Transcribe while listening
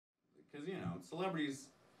Because, you know, celebrities,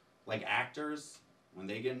 like actors, when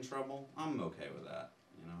they get in trouble, I'm okay with that,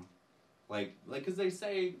 you know? Like, because they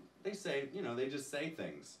say, you know, they just say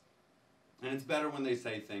things. And it's better when they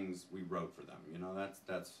say things we wrote for them, you know?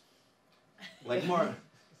 That's like Mark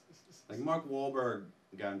Wahlberg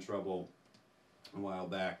got in trouble a while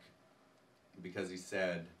back because he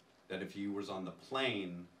said that if he was on the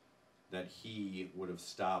plane, that he would have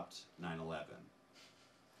stopped 9/11.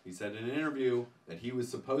 He said in an interview that he was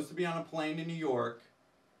supposed to be on a plane in New York,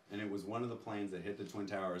 and it was one of the planes that hit the Twin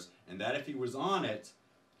Towers, and that if he was on it,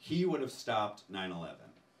 he would have stopped 9/11,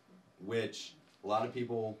 which a lot of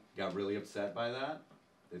people got really upset by that.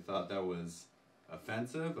 They thought that was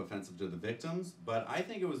offensive to the victims, but I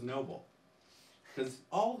think it was noble. Because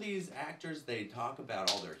all these actors, they talk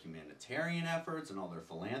about all their humanitarian efforts and all their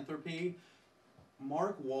philanthropy.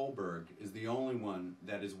 Mark Wahlberg is the only one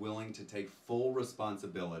that is willing to take full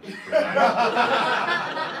responsibility for that.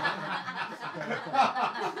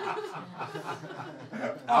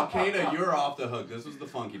 Al-Qaeda, you're off the hook. This was the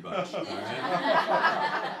Funky Bunch. All right?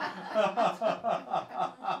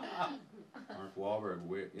 Mark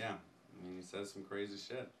Wahlberg, yeah, I mean, he says some crazy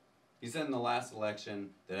shit. He said in the last election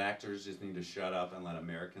that actors just need to shut up and let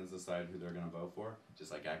Americans decide who they're going to vote for,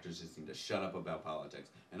 just like actors just need to shut up about politics.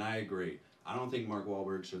 And I agree. I don't think Mark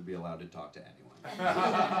Wahlberg should be allowed to talk to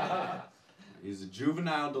anyone. He's a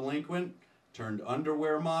juvenile delinquent, turned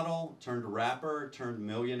underwear model, turned rapper, turned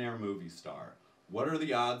millionaire movie star. What are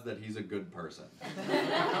the odds that he's a good person?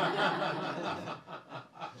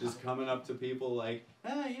 Just coming up to people like,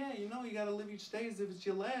 ah, yeah, you know, you gotta live each day as if it's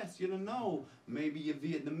your last. You don't know. Maybe you're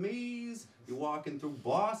Vietnamese, you're walking through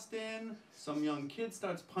Boston, some young kid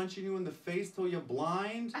starts punching you in the face till you're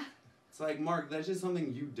blind. It's like, Mark, that's just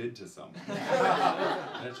something you did to someone.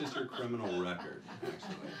 That's just your criminal record,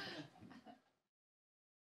 actually.